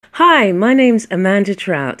Hi, my name's Amanda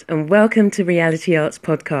Trout and welcome to Reality Arts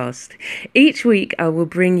Podcast. Each week I will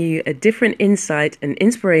bring you a different insight and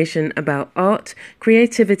inspiration about art,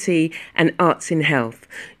 creativity and arts in health.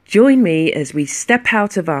 Join me as we step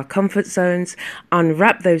out of our comfort zones,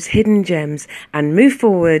 unwrap those hidden gems and move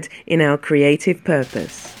forward in our creative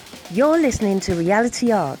purpose. You're listening to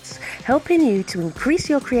Reality Arts, helping you to increase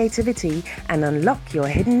your creativity and unlock your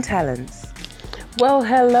hidden talents. Well,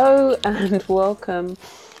 hello and welcome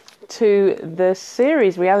to the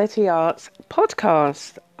series Reality Arts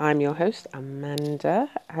Podcast. I'm your host, Amanda,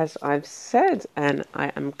 as I've said, and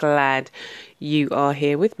I am glad you are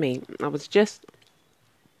here with me. I was just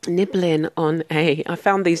nibbling on I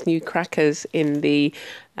found these new crackers in the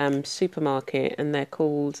supermarket, and they're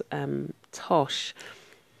called Tosh,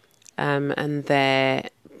 and they're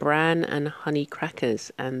bran and honey crackers,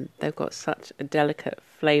 and they've got such a delicate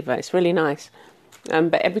flavour. It's really nice.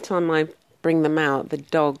 But every time I bring them out, the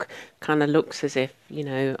dog kind of looks as if,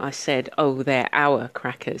 I said, oh, they're our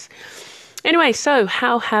crackers. Anyway, so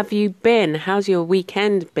how have you been? How's your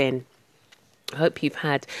weekend been? I hope you've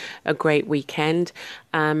had a great weekend.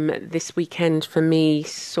 This weekend for me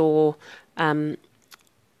saw,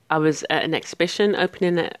 I was at an exhibition,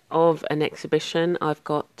 opening of an exhibition. I've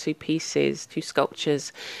got two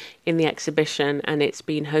sculptures in the exhibition, and it's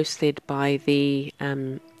been hosted by the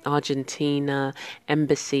Argentina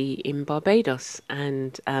Embassy in Barbados,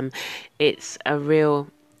 and it's a real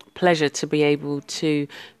pleasure to be able to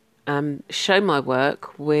show my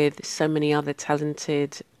work with so many other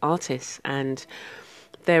talented artists. And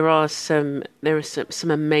there are some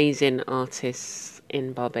amazing artists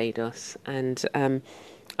in Barbados, and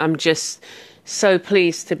I'm just so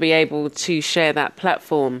pleased to be able to share that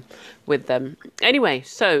platform with them. Anyway,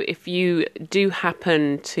 so if you do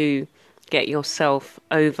happen to get yourself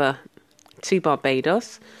over to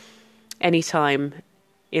Barbados anytime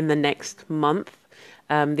in the next month,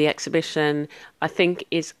 the exhibition I think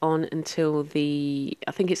is on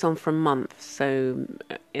for a month, so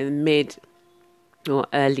in mid or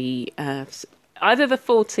early, either the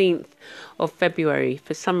 14th of February.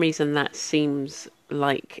 For some reason that seems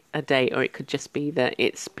like a date, or it could just be that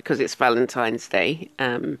it's because it's Valentine's Day,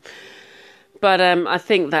 but I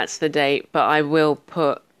think that's the date. But I will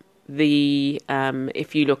put the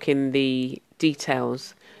if you look in the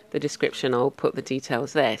details, the description, I'll put the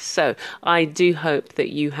details there. So I do hope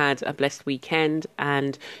that you had a blessed weekend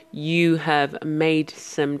and you have made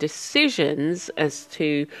some decisions as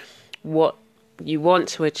to what you want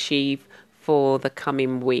to achieve for the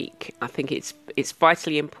coming week. I think it's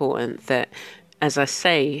vitally important that, as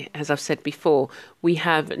I've said before, we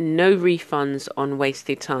have no refunds on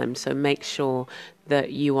wasted time. So make sure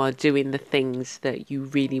that you are doing the things that you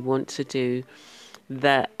really want to do,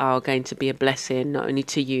 that are going to be a blessing, not only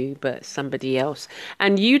to you, but somebody else.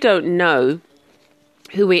 And you don't know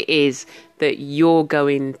who it is that you're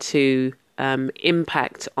going to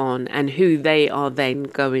impact on, and who they are then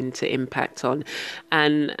going to impact on.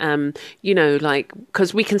 And,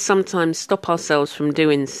 because we can sometimes stop ourselves from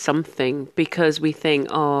doing something because we think,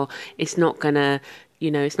 oh, it's not going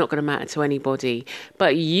to matter to anybody.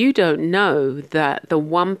 But you don't know that the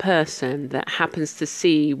one person that happens to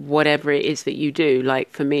see whatever it is that you do, like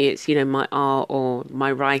for me, it's, my art or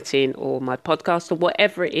my writing or my podcast or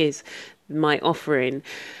whatever it is, my offering,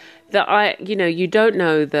 that you don't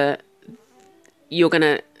know that you're going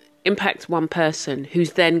to impact one person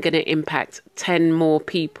who's then going to impact 10 more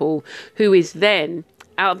people, who is then,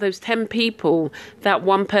 out of those 10 people, that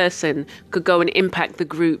one person could go and impact the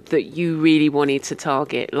group that you really wanted to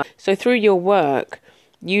target. So through your work,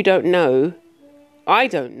 I don't know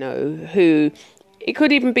who. It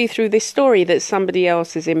could even be through this story that somebody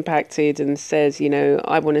else is impacted and says,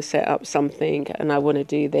 I want to set up something and I want to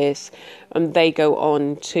do this. And they go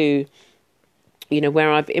on to,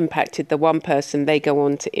 where I've impacted the one person, they go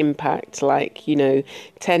on to impact 10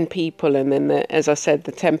 people. And then, as I said,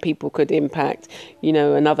 the 10 people could impact,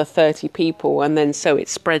 another 30 people. And then so it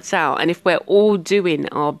spreads out. And if we're all doing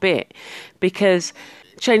our bit, because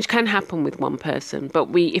change can happen with one person, but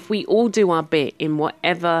if we all do our bit in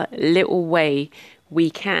whatever little way we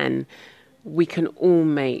can all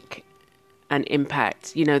make an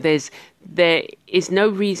impact. There is no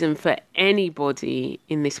reason for anybody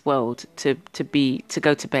in this world to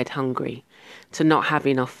go to bed hungry, to not have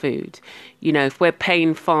enough food. If we're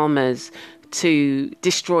paying farmers to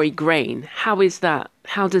destroy grain, how does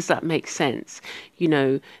that make sense?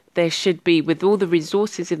 There should be, with all the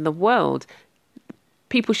resources in the world,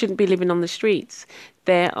 people shouldn't be living on the streets.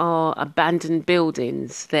 There are abandoned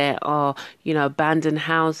buildings. There are, abandoned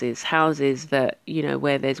houses that,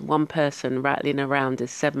 where there's one person rattling around a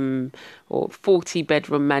 7 or 40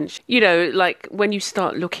 bedroom mansion. Like when you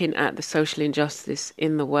start looking at the social injustice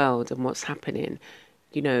in the world and what's happening,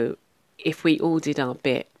 if we all did our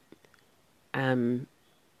bit,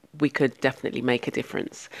 we could definitely make a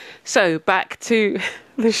difference. So back to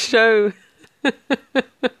the show.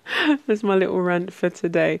 That's my little rant for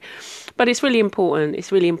today. But it's really important.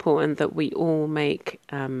 It's really important that we all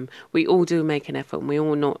do make an effort.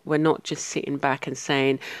 And we're not just sitting back and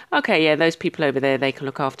saying, okay, yeah, those people over there, they can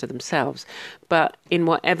look after themselves. But in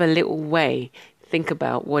whatever little way, think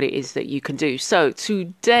about what it is that you can do. So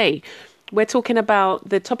today, we're talking about,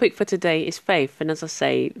 the topic for today is faith. And as I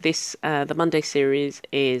say, the Monday series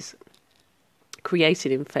is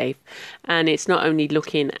created in faith. And it's not only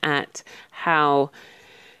looking at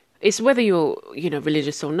it's whether you're,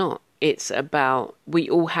 religious or not. It's about, we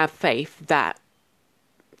all have faith that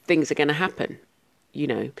things are going to happen,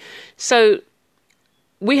 So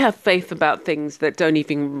we have faith about things that don't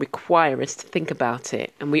even require us to think about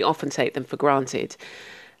it. And we often take them for granted.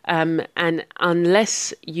 And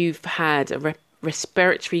unless you've had a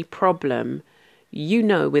respiratory problem,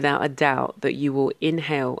 without a doubt that you will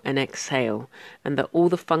inhale and exhale, and that all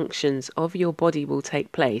the functions of your body will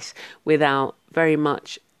take place without very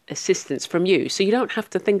much assistance from you. So you don't have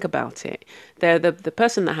to think about it. The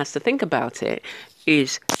person that has to think about it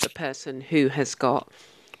is the person who has got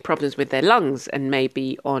problems with their lungs and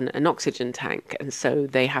maybe on an oxygen tank. And so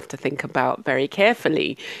they have to think about very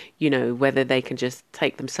carefully, whether they can just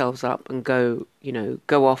take themselves up and go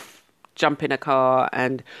off, jump in a car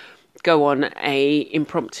and go on a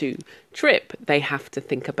impromptu trip. They have to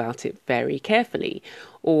think about it very carefully.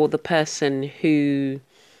 Or the person who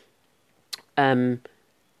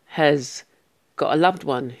has got a loved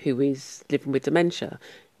one who is living with dementia,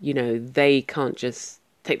 they can't just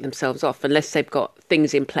take themselves off unless they've got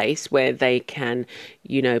things in place where they can,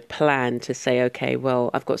 plan to say, okay, well,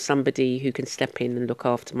 I've got somebody who can step in and look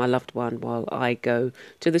after my loved one while I go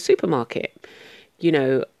to the supermarket.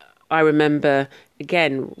 I remember,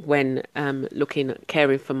 again, when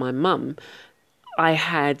caring for my mum, I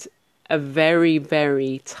had a very,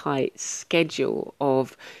 very tight schedule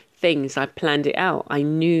of things. I planned it out. I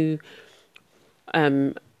knew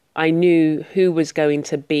who was going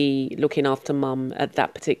to be looking after mum at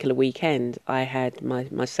that particular weekend. I had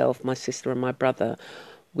myself, my sister and my brother.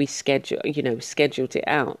 We scheduled it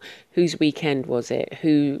out. Whose weekend was it?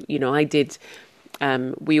 We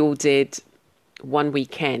all did one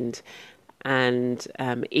weekend and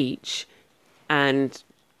each, and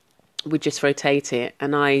we just rotate it.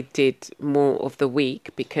 And I did more of the week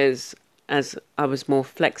because as I was more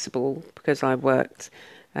flexible, because I worked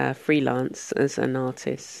freelance as an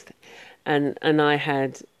artist, and I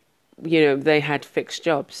had, they had fixed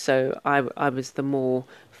jobs, so I was the more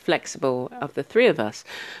flexible of the three of us.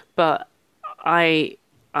 But I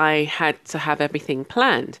had to have everything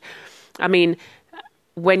planned. I mean,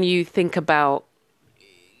 when you think about,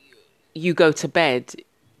 you go to bed,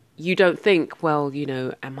 you don't think, well,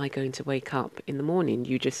 am I going to wake up in the morning?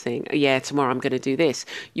 You just think, yeah, tomorrow I'm going to do this.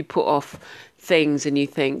 You put off things and you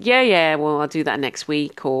think, yeah, well, I'll do that next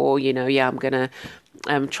week. Or, I'm going to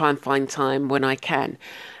try and find time when I can.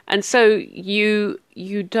 And so you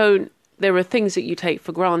don't, there are things that you take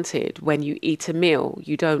for granted when you eat a meal.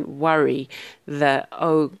 You don't worry that,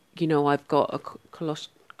 I've got a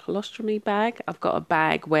colostomy bag. I've got a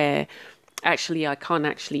bag where actually I can't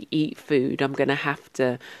actually eat food. I'm going to have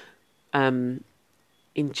to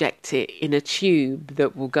inject it in a tube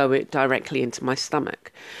that will go directly into my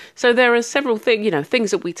stomach. So there are several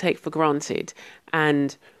things that we take for granted.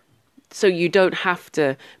 And so you don't have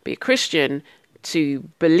to be a Christian to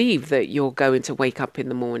believe that you're going to wake up in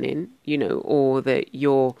the morning, or that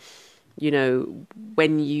you're,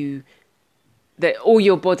 that all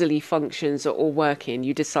your bodily functions are all working.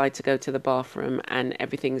 You decide to go to the bathroom and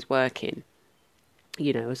everything's working.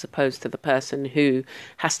 As opposed to the person who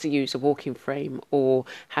has to use a walking frame or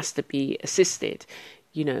has to be assisted.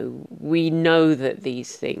 We know that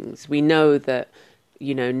these things, we know that,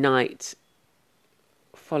 night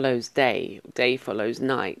follows day follows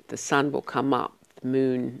night. The sun will come up, the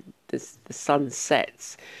moon, the sun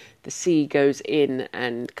sets, the sea goes in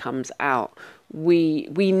and comes out.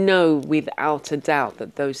 We know without a doubt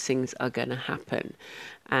that those things are going to happen.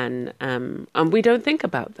 And we don't think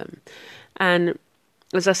about them. And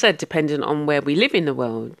as I said, depending on where we live in the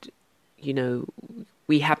world,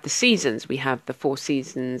 we have the seasons. We have the 4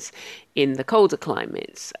 seasons in the colder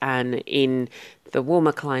climates, and in the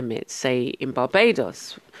warmer climates, say in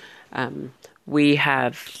Barbados, we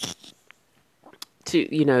have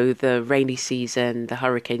the rainy season, the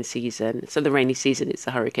hurricane season. So the rainy season is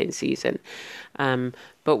the hurricane season.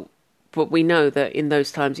 But we know that in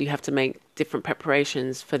those times you have to make different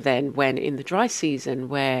preparations for then when in the dry season,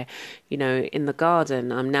 where, in the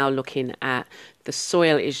garden, I'm now looking at the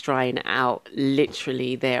soil is drying out.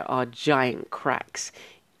 Literally, there are giant cracks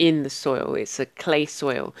in the soil. It's a clay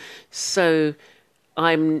soil. So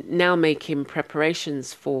I'm now making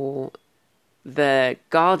preparations for the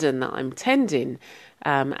garden that I'm tending,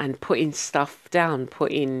 and putting stuff down,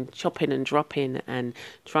 chopping and dropping, and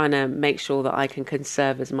trying to make sure that I can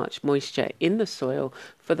conserve as much moisture in the soil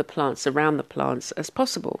for the plants, around the plants, as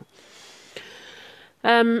possible.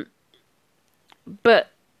 But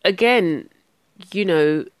again,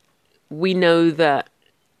 we know that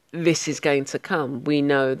this is going to come. We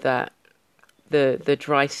know that the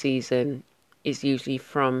dry season is usually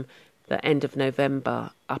from the end of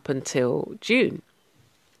November up until June.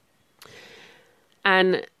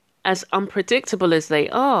 And as unpredictable as they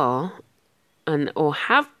are, or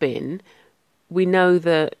have been, we know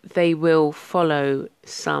that they will follow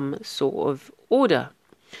some sort of order.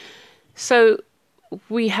 So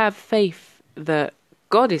we have faith that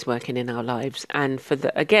God is working in our lives. And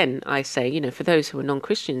again, I say, for those who are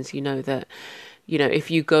non-Christians, that,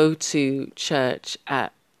 if you go to church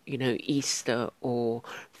at, Easter, or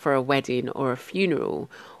for a wedding or a funeral,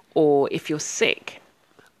 or if you're sick,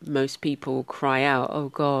 most people cry out, "Oh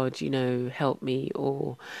God, help me,"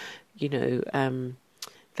 or,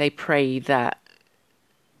 they pray that,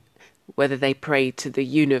 whether they pray to the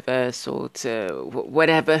universe or to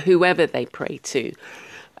whoever they pray to,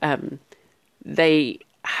 they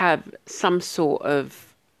have some sort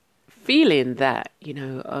of feeling that,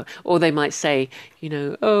 or they might say,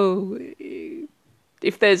 "Oh,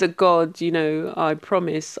 if there's a God, I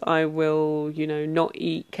promise I will, not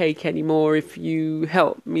eat cake anymore if you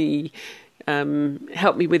help me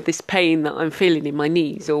with this pain that I'm feeling in my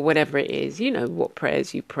knees," or whatever it is. What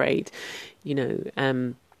prayers you prayed,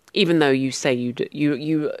 even though you say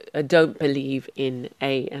you don't believe in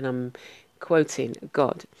and I'm quoting,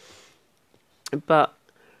 God. But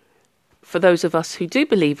for those of us who do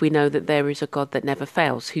believe, we know that there is a God that never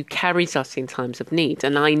fails, who carries us in times of need.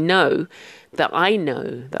 And I know that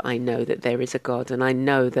there is a God, and I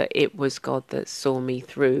know that it was God that saw me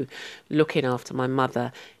through looking after my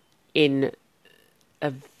mother in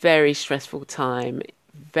a very stressful time,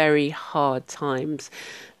 very hard times.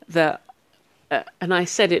 And I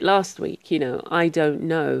said it last week, I don't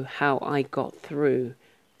know how I got through.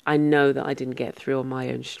 I know that I didn't get through on my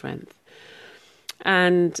own strength.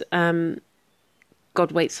 And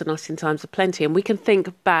God waits on us in times of plenty. And we can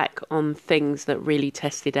think back on things that really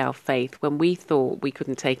tested our faith when we thought we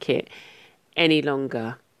couldn't take it any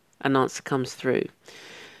longer. An answer comes through.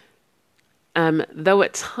 Though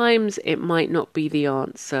at times it might not be the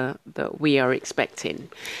answer that we are expecting.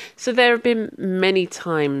 So there have been many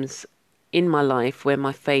times in my life where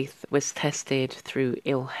my faith was tested through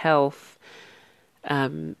ill health,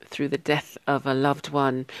 through the death of a loved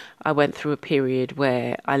one. I went through a period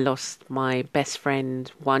where I lost my best friend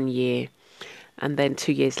 1 year, and then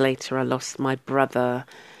 2 years later I lost my brother.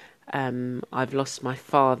 I've lost my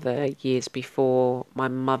father years before. My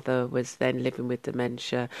mother was then living with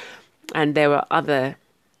dementia, and there were other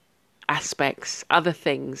aspects, other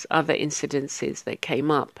things, other incidences that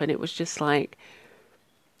came up, and it was just like,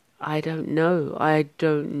 I don't know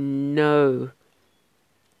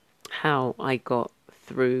how I got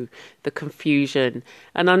through the confusion.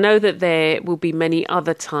 And I know that there will be many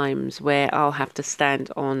other times where I'll have to stand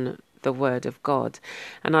on the word of God.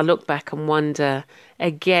 And I look back and wonder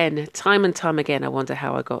again, time and time again, I wonder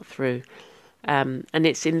how I got through. And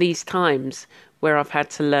it's in these times where I've had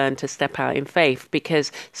to learn to step out in faith,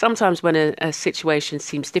 because sometimes when a situation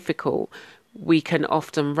seems difficult, we can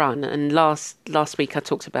often run. And last week I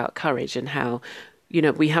talked about courage and how,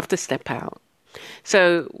 we have to step out.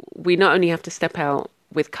 So we not only have to step out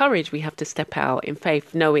with courage, we have to step out in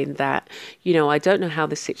faith, knowing that, I don't know how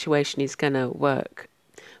the situation is going to work,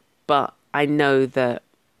 but I know that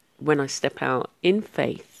when I step out in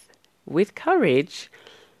faith with courage,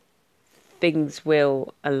 things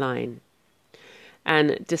will align.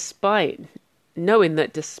 And despite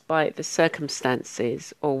the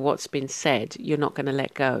circumstances or what's been said, you're not going to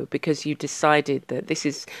let go, because you decided that this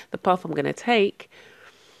is the path I'm going to take.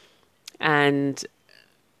 And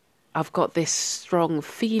I've got this strong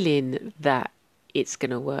feeling that it's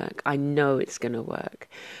going to work. I know it's going to work.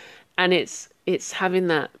 And it's having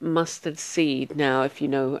that mustard seed. Now, if you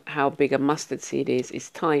know how big a mustard seed is,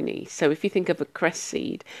 it's tiny. So if you think of a cress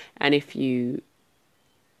seed, and if you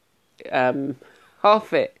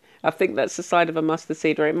half it I think that's the size of a mustard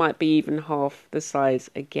seed, or it might be even half the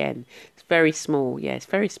size again. It's very small. Yeah, it's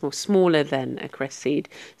very small, smaller than a cress seed.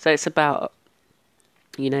 So it's about,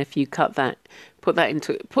 if you put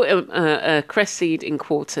a cress seed in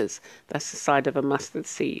quarters, that's the size of a mustard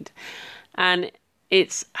seed. And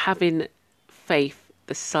it's having faith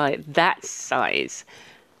that size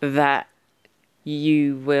that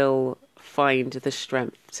you will find the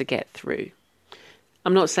strength to get through.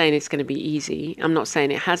 I'm not saying it's going to be easy. I'm not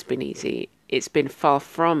saying it has been easy. It's been far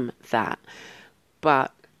from that.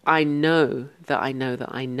 But I know that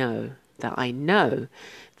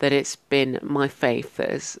it's been my faith that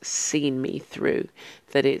has seen me through,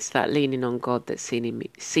 that it's that leaning on God that's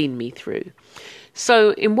seen me through.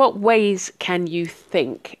 So in what ways can you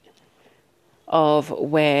think of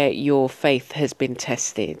where your faith has been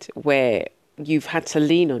tested, where you've had to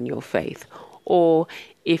lean on your faith? Or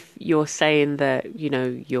if you're saying that, you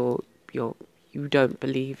don't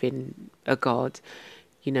believe in a God,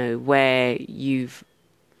 where you've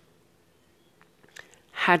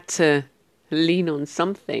had to lean on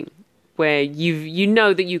something, where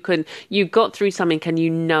you've got through something and you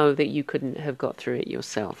know that you couldn't have got through it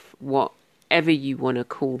yourself, whatever you want to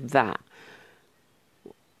call that.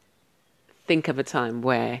 Think of a time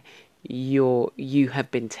where you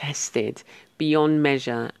have been tested beyond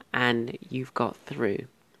measure and you've got through.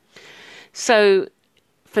 So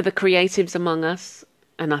for the creatives among us,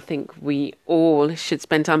 and I think we all should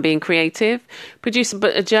spend time being creative, produce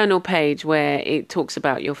a journal page where it talks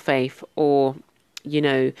about your faith, or,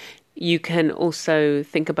 you can also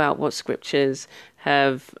think about what scriptures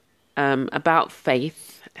have about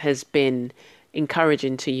faith has been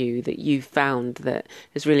encouraging to you, that you found that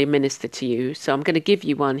has really ministered to you. So I'm going to give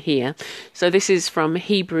you one here. So this is from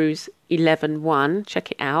Hebrews 11:1.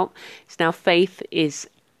 Check it out. It's now faith is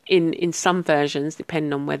in some versions,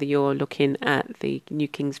 depending on whether you're looking at the New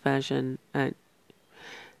King's Version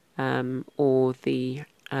or the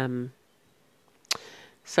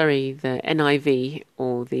the NIV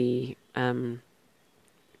or the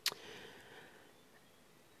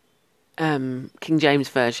King James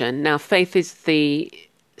Version. Now, faith is the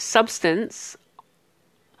substance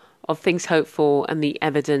of things hoped for and the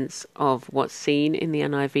evidence of what's seen. In the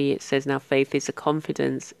NIV, it says, now faith is a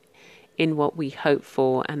confidence in what we hope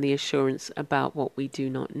for and the assurance about what we do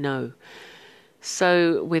not know.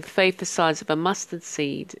 So with faith the size of a mustard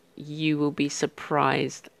seed, you will be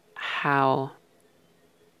surprised how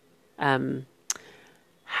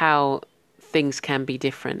things can be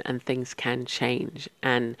different and things can change,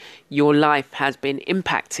 and your life has been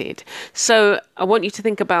impacted. So I want you to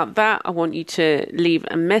think about that. I want you to leave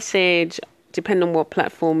a message, depending on what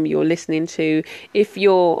platform you're listening to. If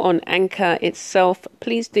you're on Anchor itself,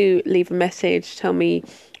 please do leave a message. Tell me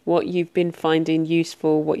what you've been finding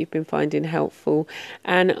useful, what you've been finding helpful.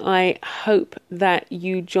 And I hope that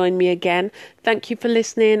you join me again. Thank you for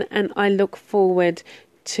listening, and I look forward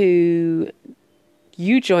to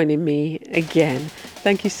you joining me again.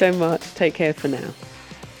 Thank you so much. Take care for now.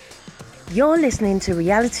 You're listening to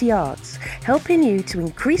Reality Arts, helping you to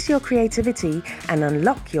increase your creativity and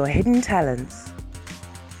unlock your hidden talents.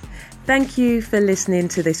 Thank you for listening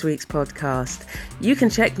to this week's podcast. You can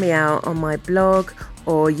check me out on my blog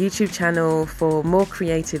or YouTube channel for more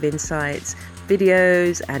creative insights,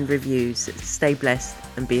 videos and reviews. Stay blessed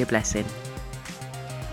and be a blessing.